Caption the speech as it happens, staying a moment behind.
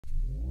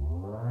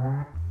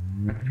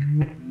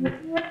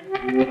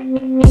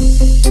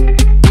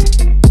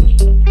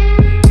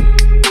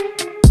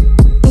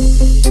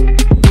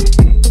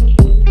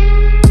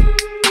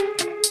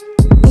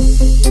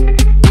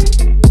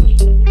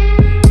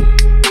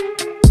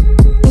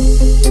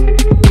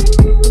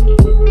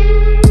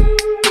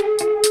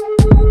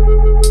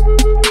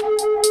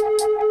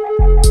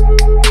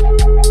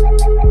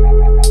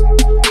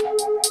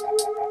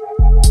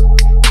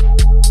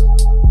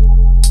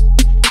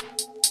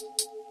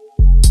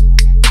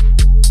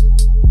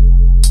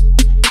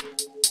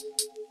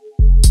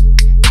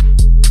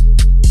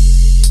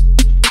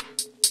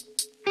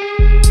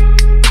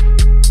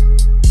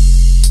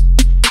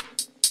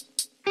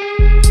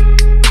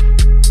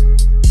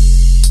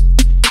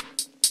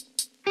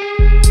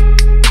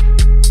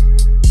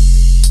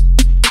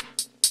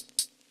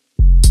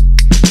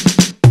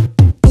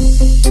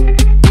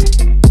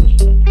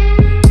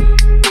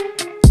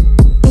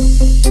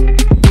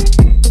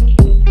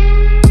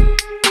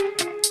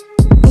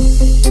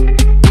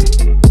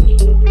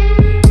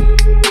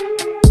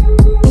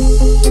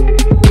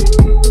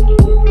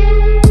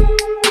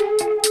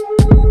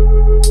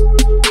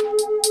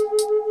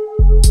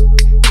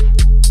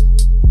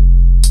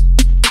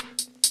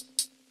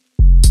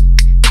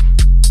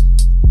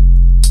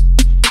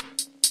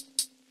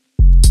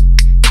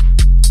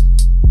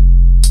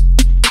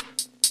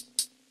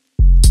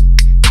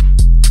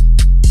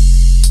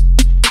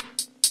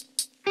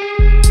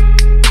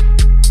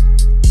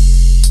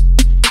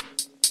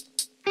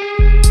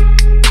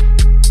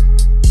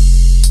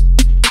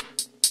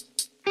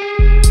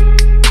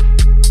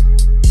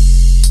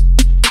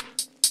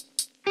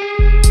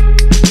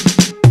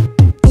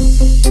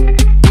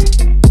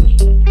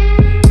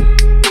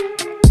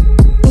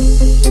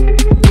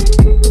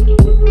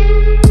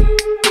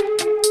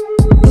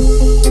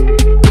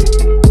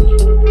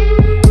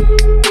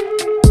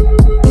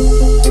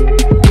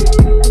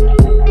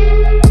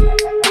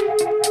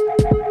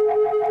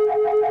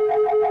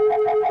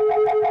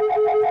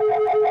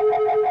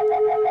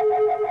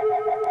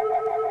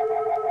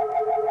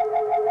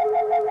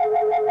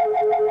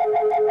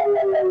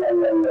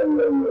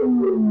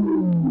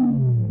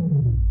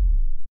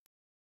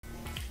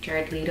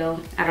Lido.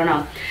 I don't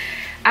know.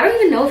 I don't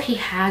even know if he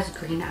has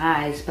green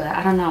eyes, but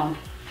I don't know.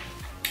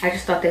 I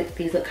just thought that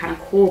these look kind of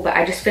cool, but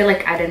I just feel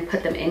like I didn't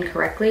put them in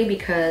correctly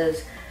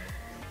because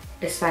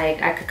it's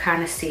like I could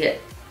kind of see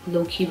it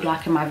low-key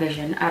blocking my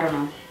vision. I don't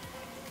know.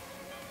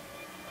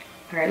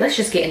 All right, let's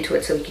just get into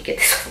it so we can get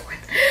this over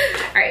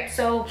with. All right,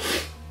 so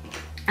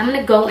I'm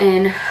gonna go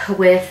in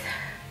with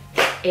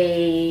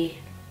a,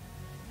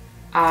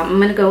 I'm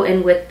gonna go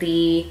in with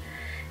the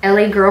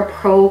LA Girl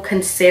Pro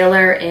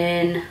Concealer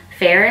in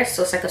Fairest.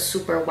 So it's like a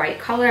super white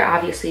color.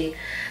 Obviously,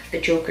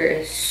 the Joker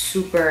is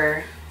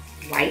super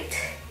white,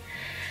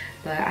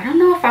 but I don't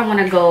know if I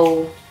wanna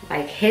go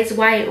like his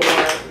white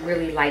or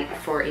really light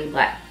for a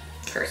black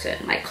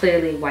person. Like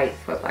clearly white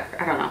for a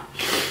black, I don't know.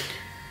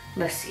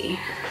 Let's see.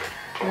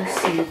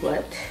 Let's see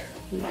what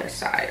we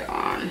decide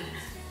on.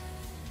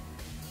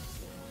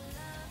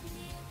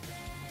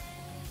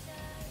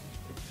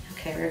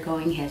 Okay, we're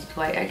going his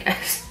white, I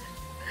guess.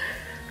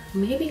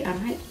 Maybe I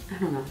might, I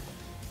don't know.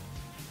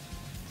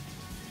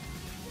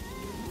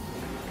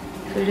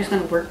 So we're just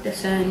gonna work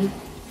this in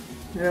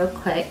real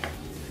quick.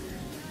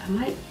 I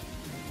might,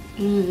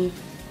 I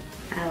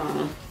don't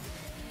know.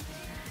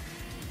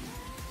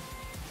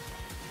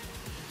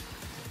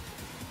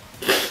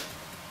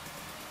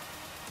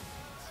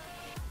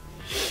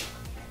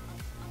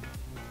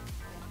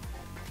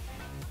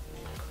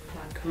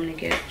 I'm gonna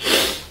get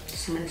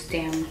some of this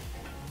damn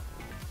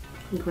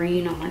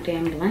green on my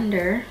damn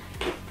blender.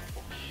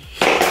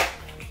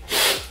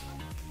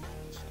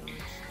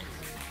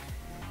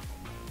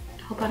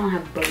 Hope I don't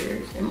have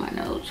boogers in my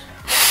nose.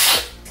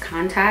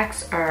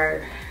 Contacts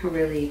are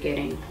really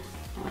getting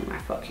on my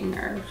fucking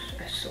nerves,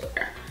 I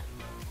swear.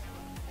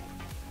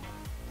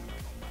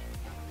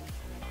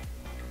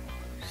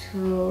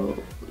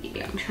 So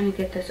yeah, I'm trying to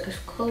get this as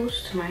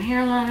close to my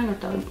hairline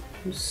without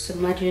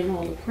smudging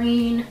all the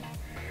green,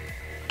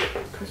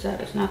 because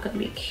that is not gonna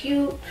be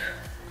cute.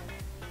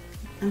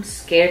 I'm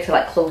scared to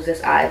like close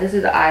this eye. This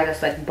is the eye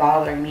that's like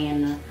bothering me,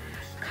 and the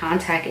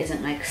contact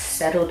isn't like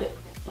settled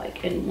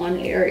like in one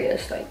area.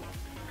 It's like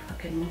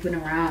fucking moving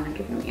around and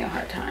giving me a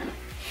hard time.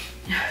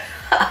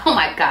 Oh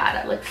my god,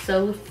 I look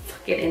so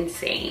fucking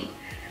insane.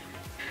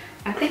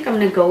 I think I'm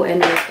gonna go in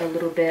with a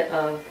little bit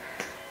of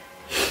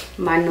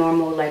my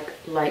normal like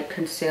light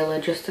concealer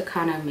just to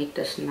kind of make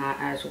this not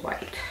as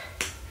white.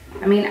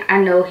 I mean, I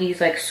know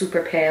he's like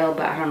super pale,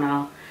 but I don't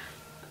know.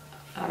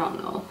 I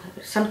don't know.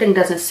 Something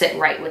doesn't sit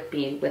right with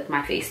me with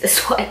my face this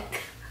white.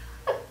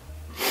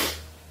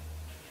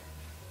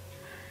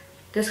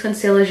 This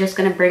concealer is just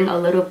gonna bring a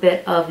little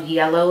bit of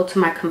yellow to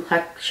my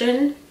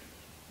complexion,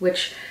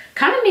 which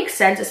kind of makes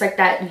sense. It's like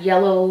that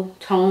yellow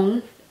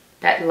tone,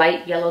 that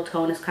light yellow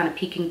tone is kind of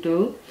peeking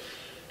through.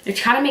 It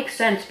kind of makes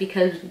sense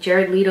because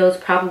Jared Leto is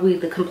probably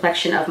the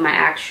complexion of my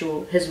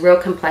actual, his real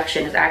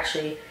complexion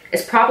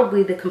is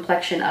probably the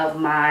complexion of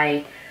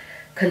my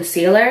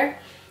concealer.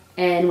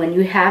 And when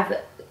you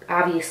have,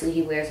 obviously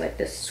he wears like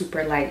this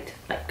super light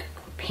like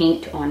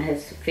paint on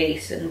his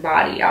face and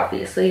body,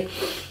 obviously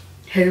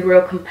his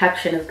real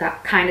complexion is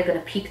kind of gonna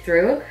peek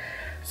through.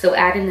 So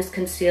adding this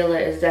concealer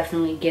is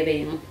definitely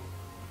giving,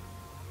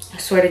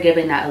 sort of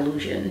giving that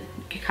illusion.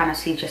 You can kind of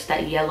see just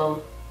that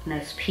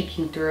yellowness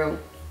peeking through.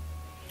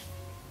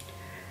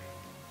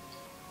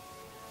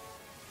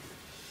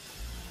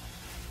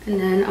 And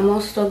then I'm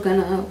also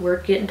gonna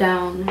work it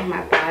down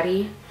my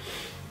body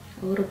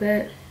a little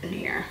bit in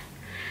here.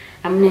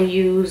 I'm gonna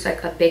use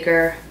like a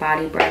bigger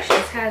body brush.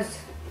 This has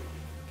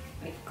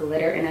like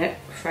glitter in it,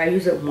 so I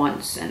use it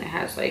once, and it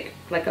has like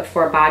a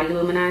for body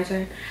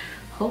luminizer.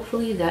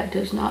 Hopefully that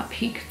does not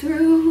peek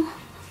through.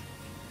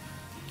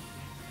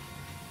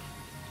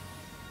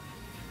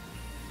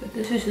 But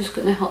this is just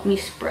gonna help me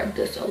spread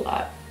this a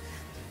lot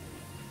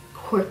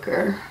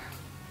quicker.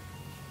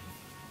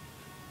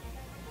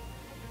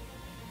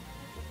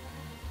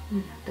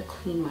 I'm gonna have to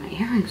clean my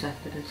earrings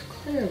after this,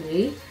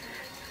 clearly.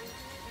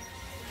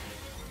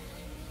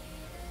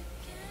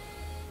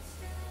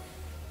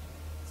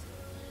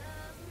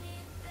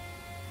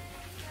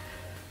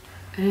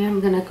 And I'm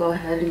gonna go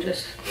ahead and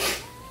just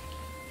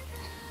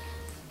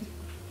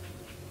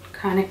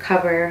kind of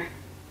cover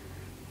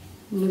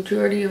the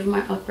majority of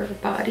my upper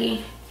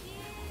body,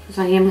 because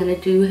I am gonna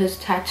do his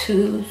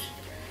tattoos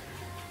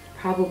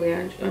probably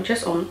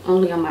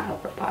only on my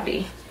upper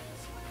body.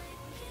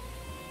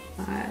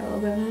 A little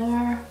bit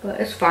more,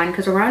 but it's fine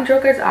because around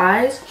Joker's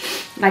eyes,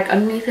 like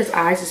underneath his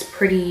eyes is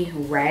pretty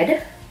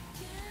red,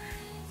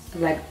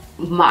 like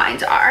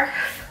mine's are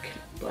fucking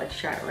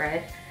bloodshot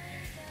red,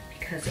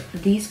 because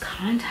these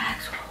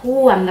contacts,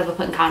 oh, I'm never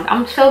putting contacts.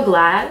 I'm so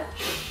glad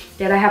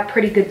that I have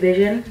pretty good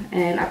vision,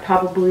 and I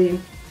probably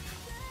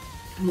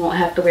won't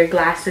have to wear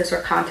glasses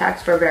or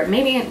contacts for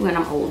maybe when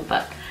I'm old,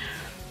 but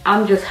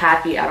I'm just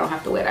happy I don't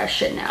have to wear that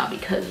shit now,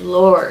 because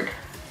Lord,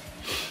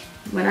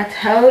 when I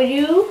tell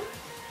you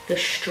the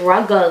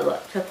struggle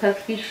to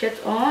put these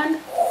shits on,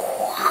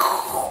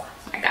 oh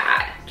my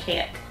god, I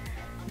can't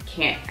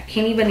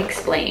even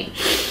explain.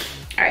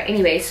 All right,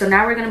 anyway, so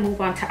now we're gonna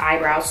move on to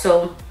eyebrows.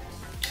 So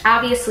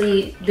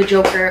obviously the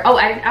Joker. Oh,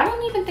 I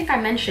don't even think I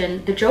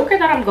mentioned the Joker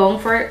that I'm going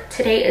for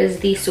today is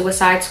the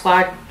Suicide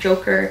Squad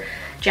Joker,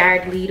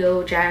 Jared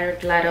Leto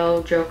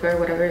Joker,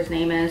 whatever his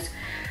name is.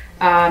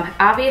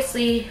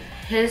 Obviously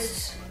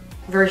his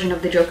version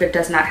of the Joker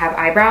does not have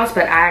eyebrows,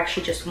 but I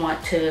actually just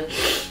want to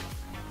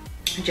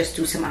just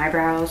do some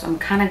eyebrows. I'm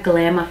kind of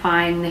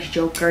glamifying this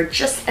Joker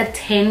just a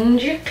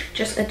tinge,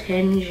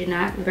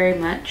 not very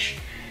much.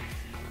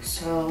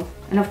 So,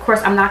 and of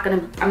course I'm not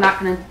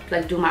gonna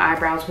like do my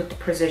eyebrows with the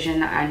precision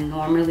that I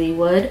normally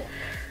would.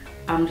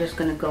 I'm just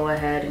gonna go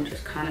ahead and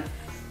just kind of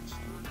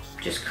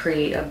just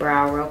create a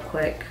brow real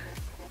quick.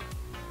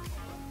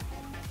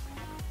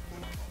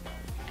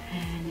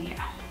 And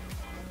yeah.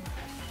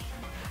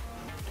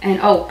 And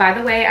oh, by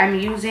the way, I'm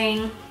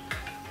using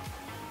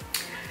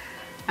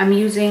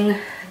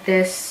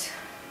this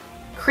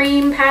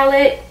cream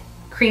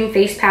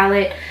face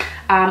palette.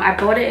 I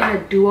bought it in a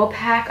duo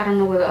pack. I don't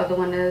know where the other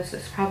one is.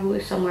 It's probably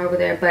somewhere over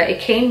there, but it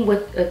came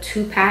with a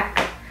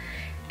 2-pack,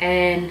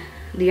 and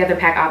the other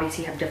pack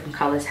obviously have different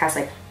colors. It has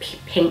like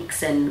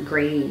pinks and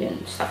gray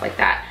and stuff like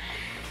that.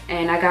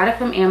 And I got it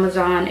from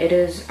Amazon. It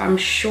is, I'm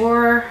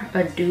sure,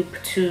 a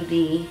dupe to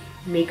the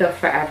Makeup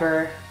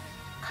Forever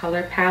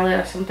color palette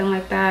or something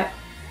like that.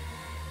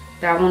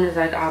 That one is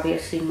like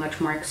obviously much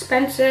more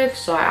expensive,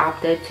 so I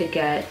opted to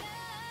get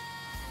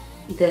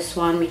this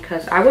one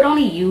because I would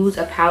only use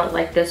a palette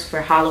like this for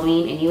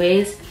Halloween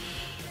anyways.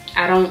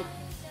 I don't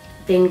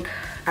think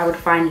I would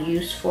find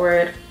use for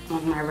it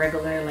on my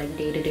regular like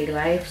day-to-day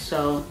life,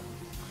 so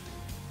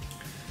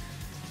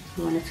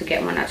I wanted to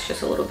get one that's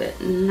just a little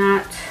bit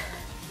not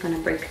gonna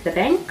break the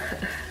bank.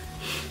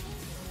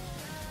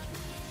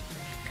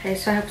 Okay,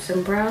 so I have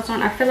some brows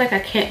on. I feel like I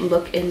can't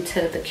look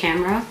into the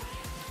camera.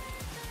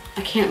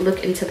 I can't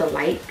look into the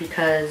light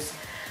because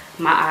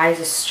my eyes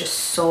is just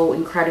so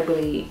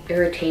incredibly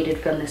irritated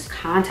from this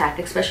contact,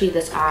 especially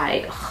this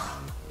eye.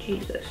 Ugh,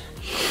 Jesus.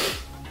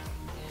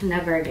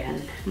 Never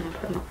again. I'm not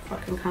putting no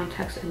fucking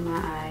contacts in my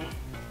eye.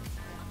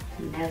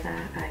 Never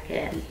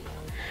again.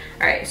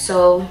 Alright,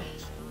 so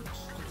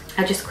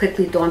I just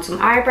quickly threw on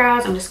some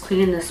eyebrows. I'm just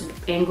cleaning this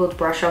angled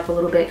brush off a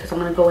little bit because I'm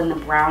going to go in the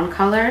brown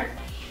color.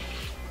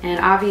 And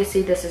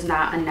obviously this is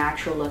not a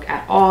natural look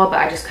at all, but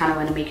I just kind of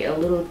want to make it a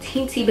little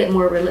teensy bit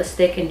more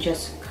realistic and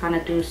just kind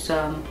of do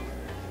some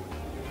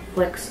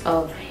flicks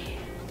of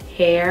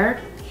hair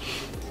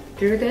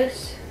through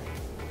this.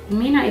 You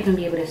may not even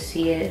be able to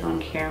see it on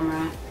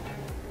camera.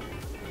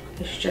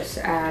 It's just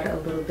to add a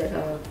little bit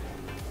of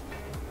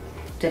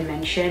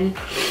dimension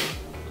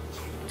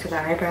to the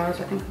eyebrows.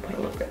 I think I put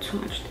a little bit too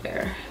much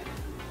there,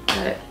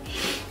 but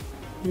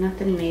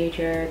nothing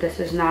major. This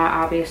is not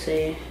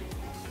obviously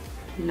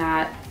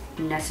not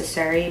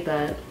necessary,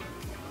 but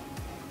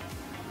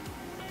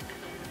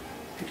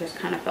I just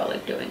kind of felt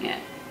like doing it.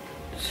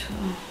 So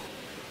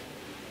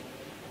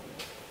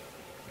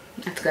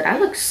that's good. I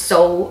look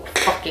so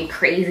fucking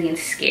crazy and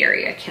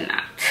scary. I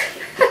cannot.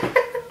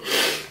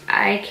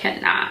 I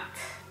cannot.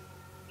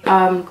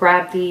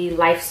 Grab the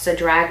Life's a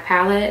Drag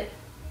palette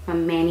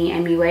from Manny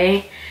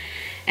MUA.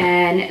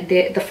 And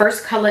the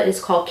first color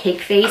is called Cake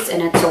Face,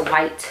 and it's a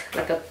white,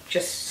 like a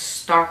just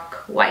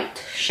stark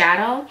white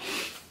shadow.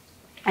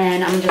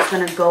 And I'm just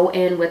gonna go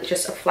in with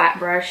just a flat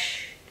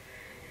brush,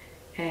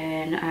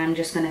 and I'm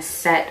just gonna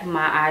set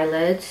my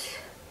eyelids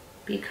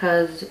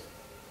because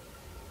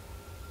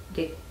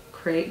they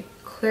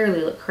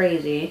clearly look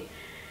crazy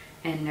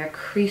and they're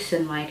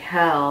creasing like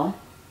hell.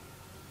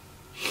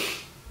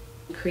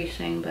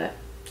 Creasing, but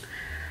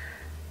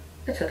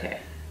it's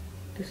okay.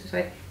 This is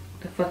like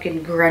the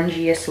fucking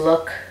grungiest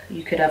look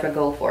you could ever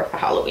go for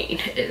Halloween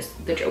is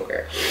the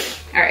Joker.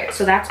 All right,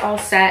 so that's all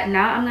set.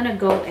 Now I'm gonna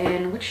go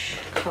in, which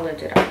color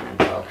did I want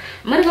to go?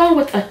 I'm gonna go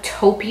with a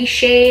taupey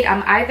shade.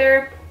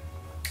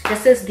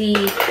 This is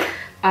the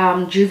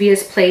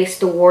Juvia's Place,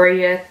 the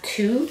Warrior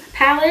 2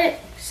 palette.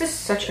 This is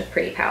such a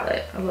pretty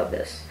palette. I love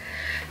this.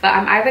 But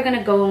I'm either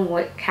gonna go in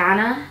with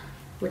Kana,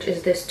 which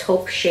is this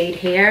taupe shade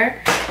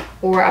here,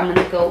 or I'm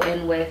gonna go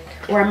in with,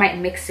 or I might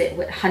mix it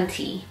with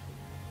Hunty,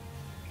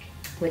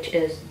 which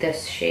is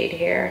this shade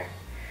here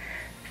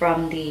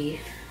from the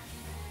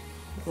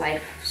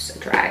Life's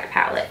Drag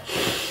palette.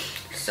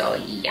 So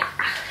yeah,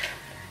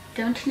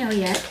 don't know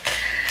yet.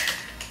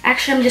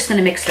 Actually, I'm just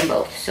gonna mix them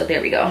both. So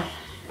there we go.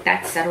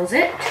 That settles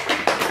it.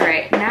 All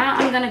right, now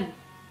I'm gonna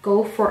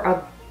go for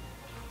a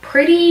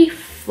pretty,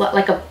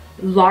 like a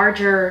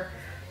larger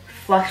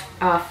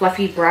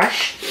fluffy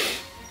brush.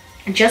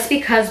 Just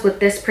because with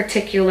this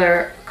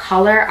particular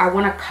color, I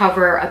wanna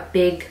cover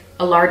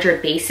a larger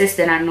basis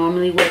than I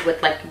normally would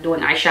with like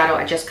doing eyeshadow.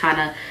 I just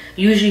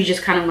usually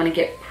just kind of want to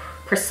get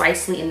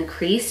precisely in the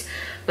crease,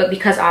 but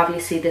because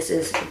obviously this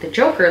is the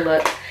Joker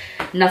look,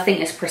 nothing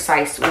is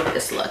precise with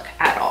this look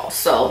at all.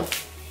 So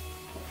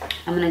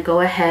I'm gonna go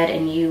ahead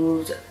and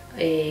use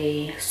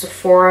a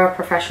Sephora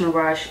professional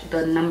brush.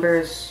 The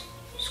numbers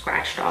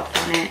scratched off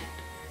on it.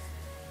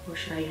 Or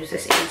should I use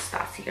this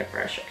Anastasia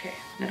brush? Okay,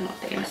 I don't know if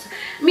the Anastasia,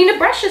 I mean, the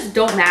brushes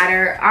don't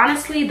matter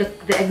honestly. The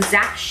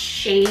exact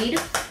shade,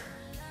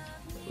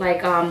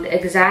 like the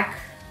exact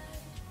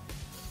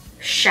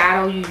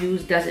shadow you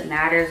use doesn't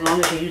matter as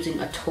long as you're using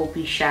a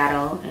taupey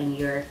shadow and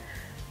you're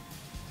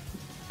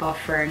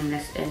buffering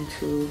this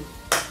into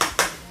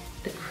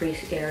the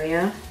crease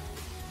area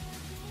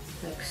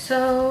like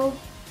so.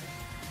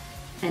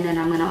 And then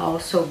I'm gonna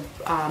also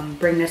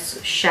bring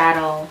this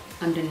shadow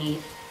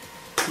underneath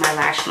my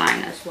lash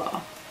line as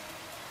well.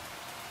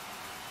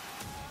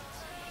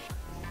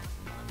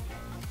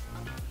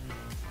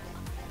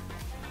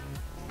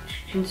 As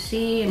you can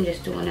see, I'm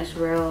just doing this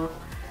real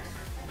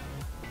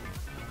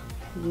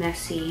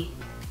messy.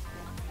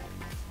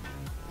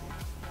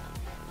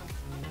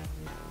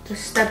 This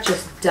stuff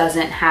just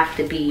doesn't have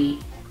to be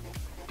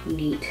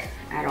neat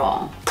at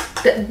all.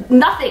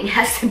 Nothing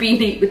has to be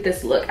neat with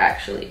this look,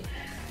 actually.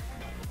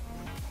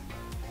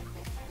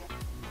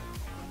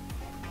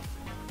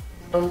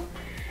 So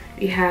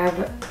we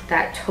have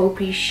that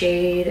taupey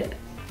shade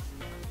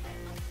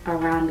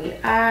around the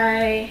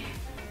eye,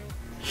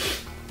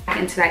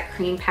 into that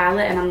cream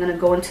palette, and I'm gonna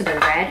go into the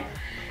red.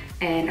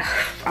 And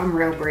I'm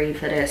real brave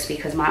for this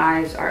because my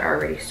eyes are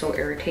already so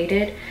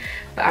irritated.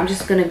 But I'm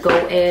just gonna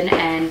go in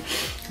and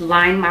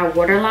line my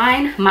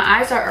waterline. My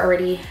eyes are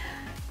already,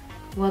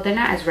 well, they're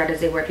not as red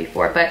as they were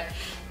before, but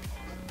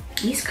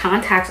these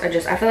contacts are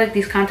just, I feel like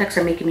these contacts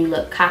are making me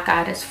look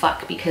cockeyed as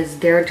fuck because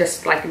they're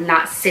just like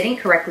not sitting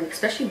correctly,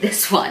 especially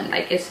this one.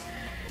 Like it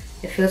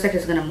feels like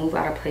it's gonna move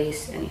out of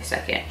place any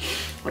second,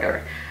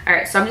 whatever. All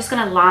right, so I'm just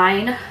gonna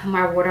line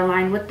my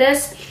waterline with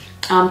this.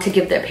 To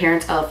give the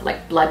appearance of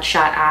like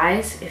bloodshot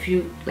eyes. If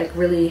you like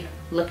really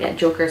look at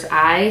Joker's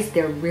eyes,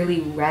 they're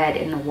really red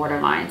in the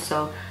waterline.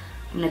 So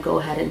I'm gonna go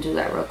ahead and do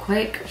that real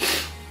quick.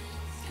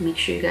 Make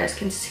sure you guys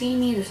can see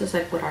me. This is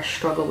like what I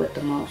struggle with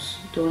the most.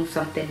 Doing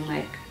something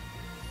like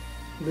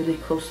really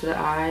close to the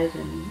eyes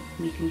and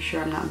making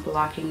sure I'm not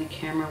blocking the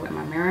camera with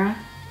my mirror.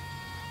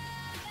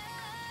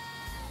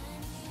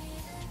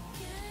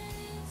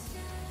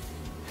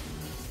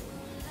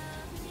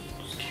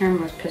 This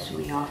camera is pissing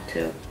me off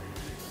too.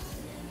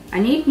 I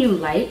need new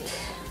light.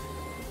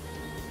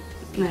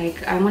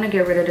 Like, I want to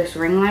get rid of this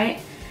ring light.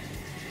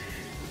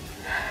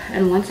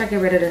 And once I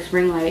get rid of this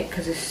ring light,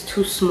 because it's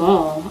too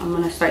small, I'm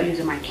going to start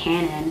using my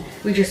Canon.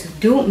 We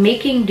just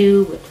making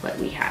do with what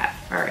we have.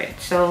 Alright,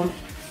 so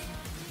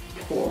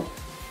cool.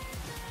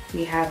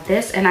 We have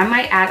this, and I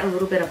might add a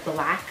little bit of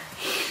black,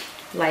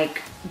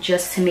 like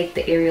just to make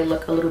the area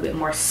look a little bit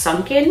more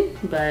sunken,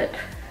 but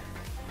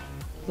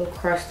we'll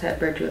cross that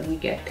bridge when we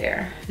get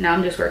there. Now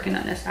I'm just working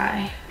on this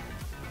eye.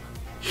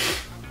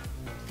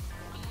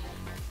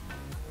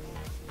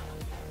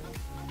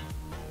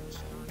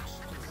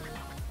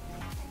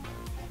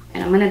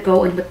 And I'm gonna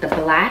go in with the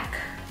black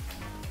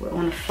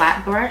on a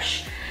flat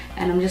brush,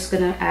 and I'm just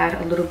gonna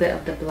add a little bit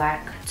of the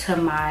black to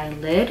my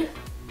lid.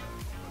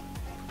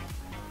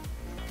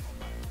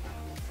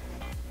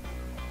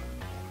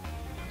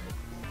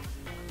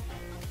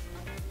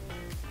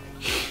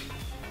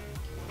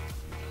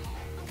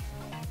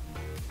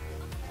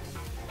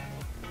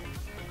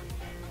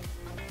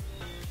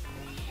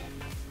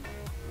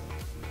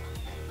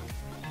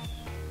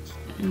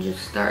 And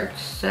just start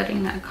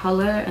setting that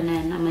color, and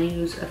then I'm gonna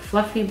use a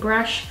fluffy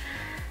brush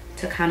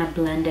to kind of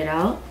blend it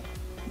out.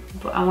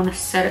 But I want to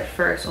set it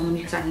first only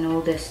because I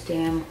know this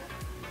damn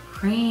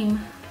cream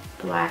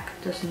black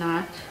does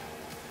not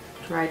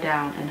dry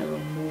down and it will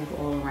move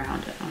all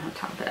around it. On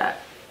top of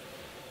that,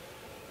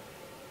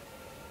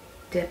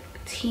 dip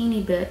a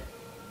teeny bit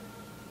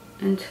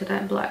into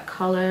that black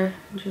color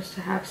just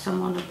to have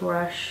some on the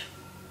brush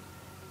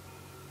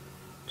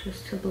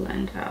just to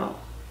blend out.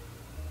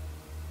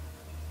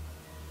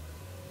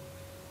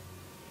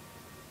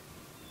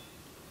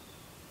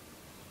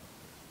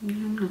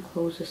 I'm gonna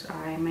close this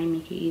eye. It might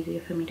make it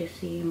easier for me to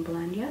see and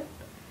blend. Yep.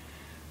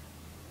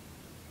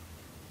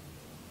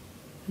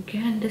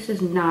 Again, this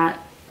is not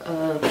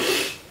a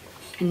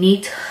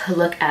neat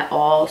look at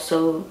all,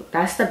 so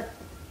that's the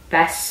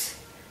best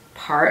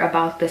part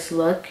about this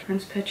look.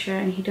 Friend's picture,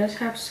 and he does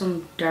have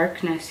some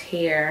darkness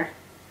here,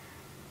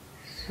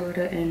 sort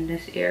of in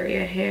this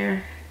area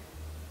here.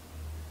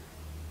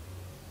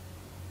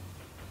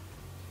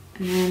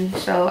 And then,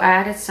 so I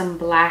added some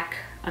black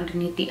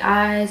underneath the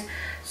eyes,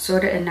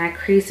 sort of in that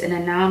crease, and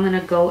then now I'm gonna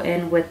go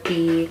in with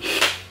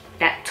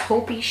that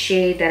taupey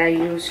shade that I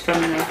used from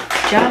the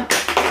jump.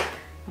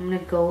 I'm gonna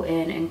go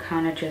in and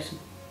kind of just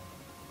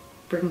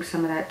bring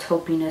some of that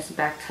taupiness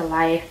back to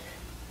life,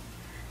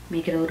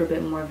 make it a little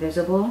bit more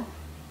visible,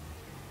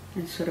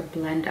 and sort of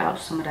blend out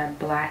some of that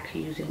black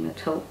using the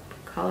taupe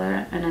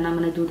color. And then I'm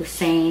gonna do the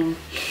same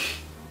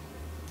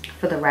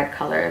for the red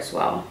color as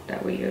well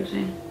that we're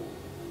using.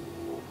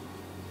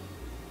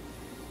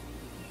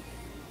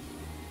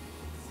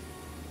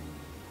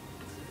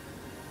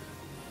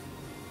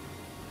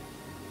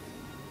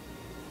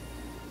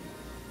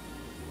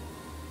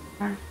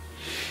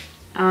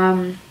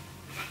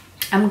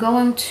 I'm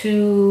going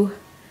to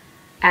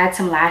add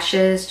some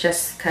lashes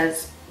just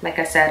because, like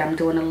I said, I'm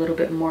doing a little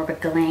bit more of a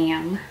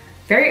glam.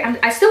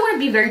 I still want to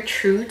be very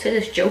true to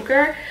this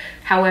Joker.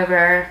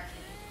 However,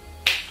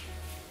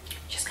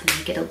 just gonna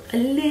make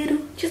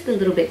it just a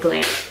little bit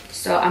glam.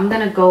 So I'm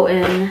gonna go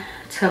in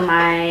to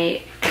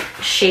my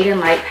Shade and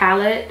Light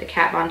palette, the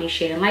Kat Von D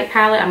Shade and Light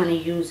palette. I'm going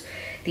to use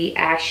the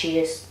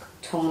ashiest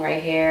tone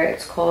right here.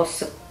 It's called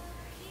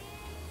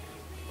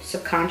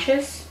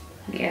Subconscious.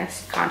 Yeah,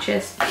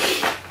 Subconscious.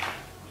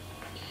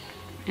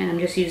 And I'm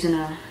just using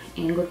a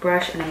angled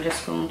brush, and I'm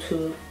just going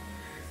to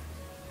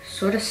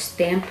sort of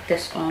stamp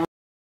this on.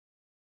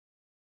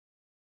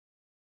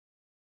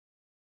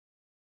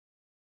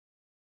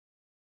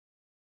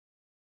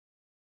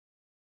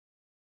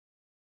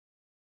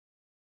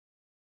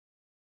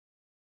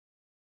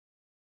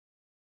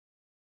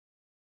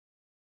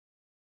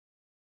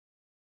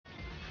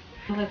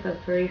 I have like a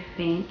very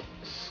faint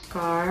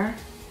scar.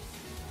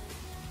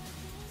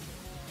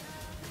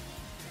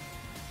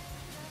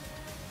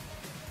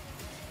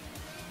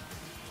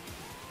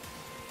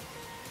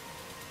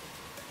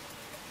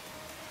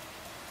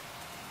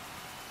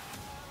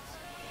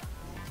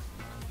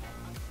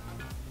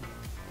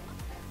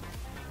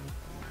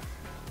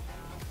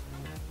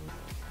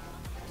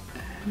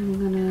 I'm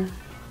gonna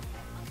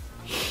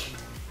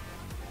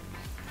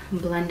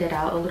blend it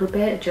out a little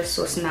bit just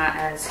so it's not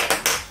as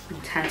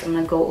intense. I'm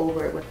gonna go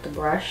over it with the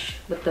brush,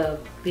 with the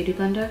beauty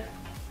blender.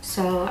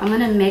 So I'm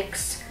gonna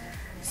mix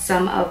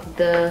some of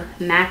the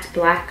matte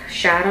black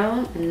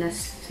shadow in this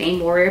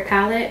same Warrior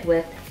palette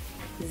with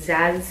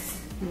Zaz,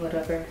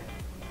 whatever,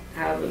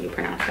 however you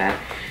pronounce that.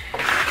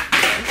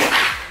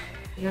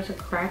 Here's a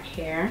crack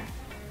here.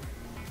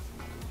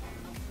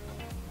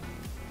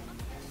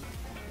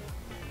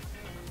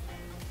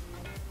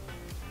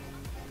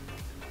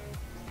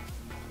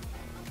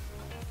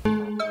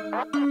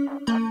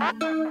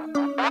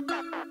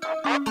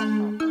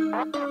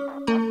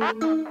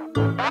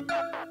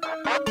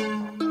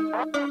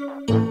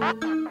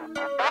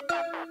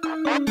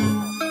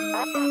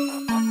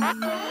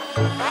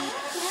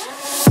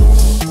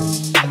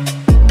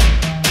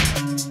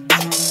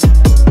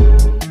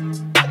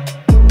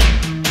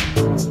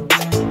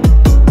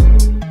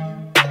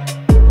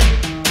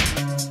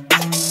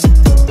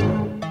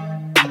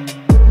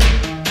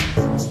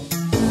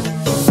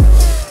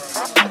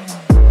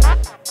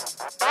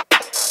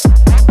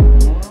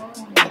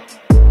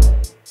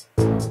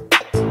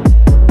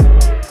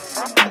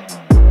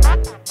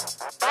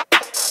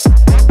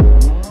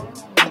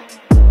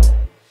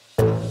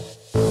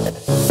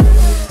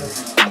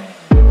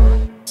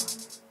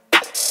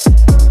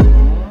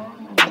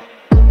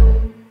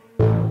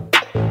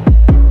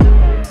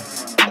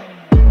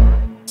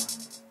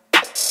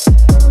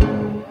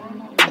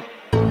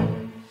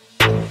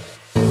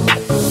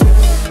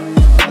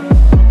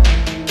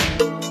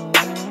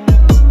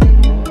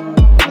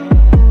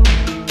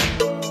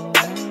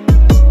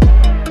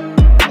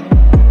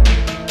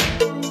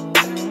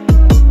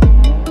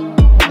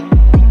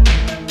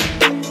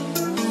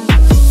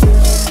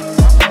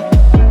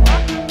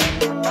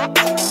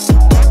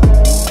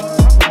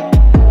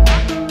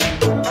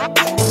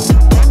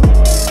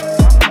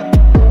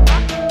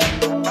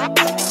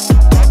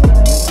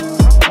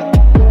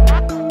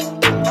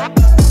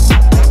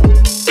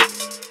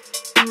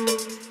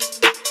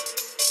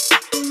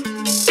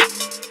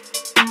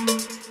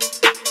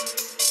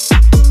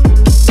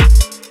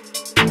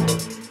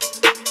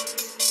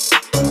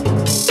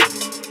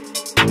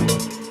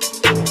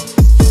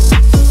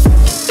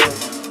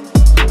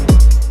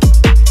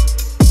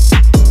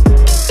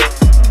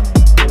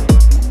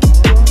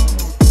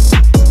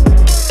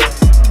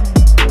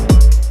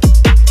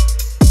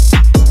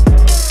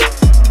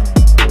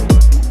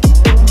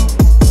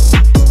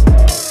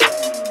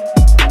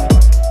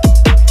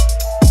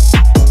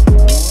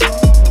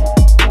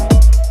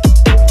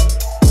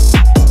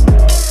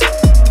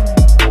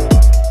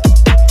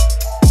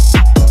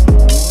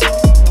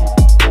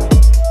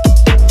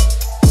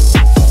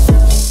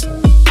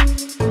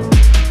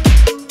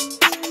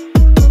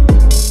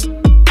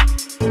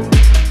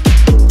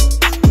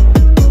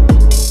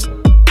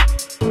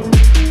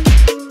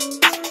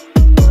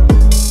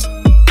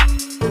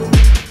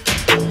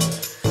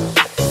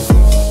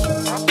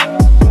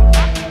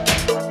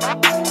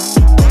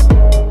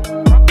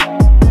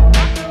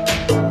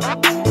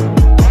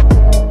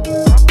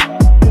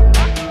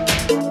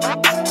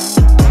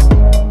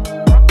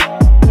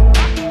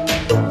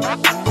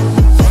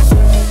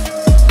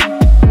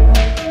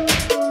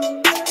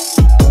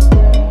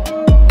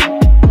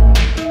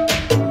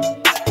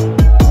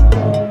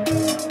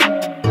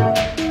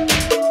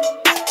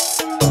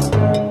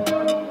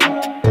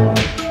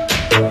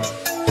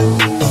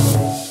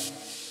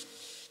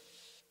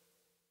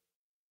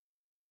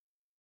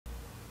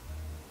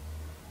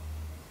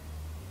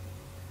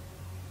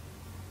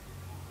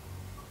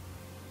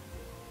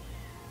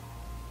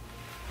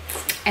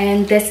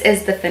 And this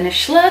is the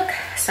finished look.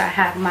 So I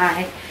have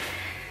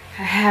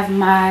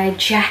my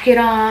jacket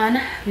on.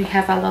 We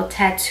have our little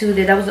tattoo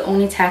there. That was the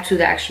only tattoo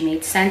that actually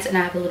made sense. And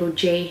I have a little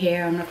J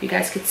here. I don't know if you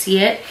guys could see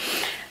it.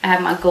 I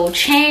have my gold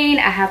chain.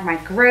 I have my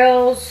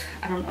grills.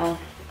 I don't know.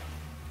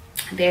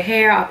 They're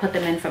here. I'll put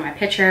them in for my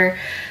picture.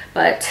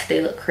 But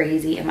they look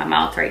crazy in my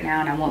mouth right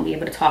now. And I won't be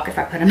able to talk if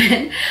I put them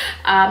in.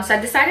 So I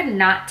decided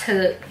not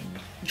to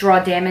draw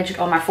damage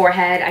on my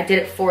forehead. I did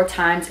it 4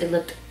 times. It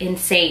looked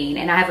insane.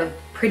 And I have a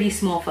pretty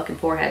small fucking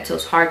forehead, so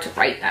it's hard to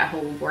write that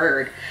whole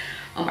word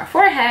on my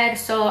forehead.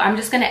 So I'm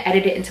just gonna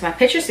edit it into my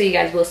picture so you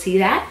guys will see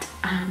that.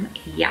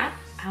 Yeah,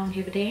 I don't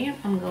give a damn.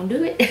 I'm gonna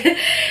do it.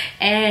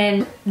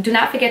 And do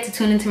not forget to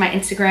tune into my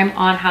Instagram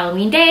on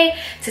Halloween day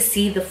to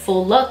see the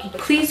full look.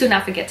 Please do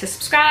not forget to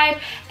subscribe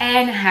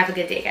and have a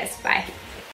good day, guys. Bye.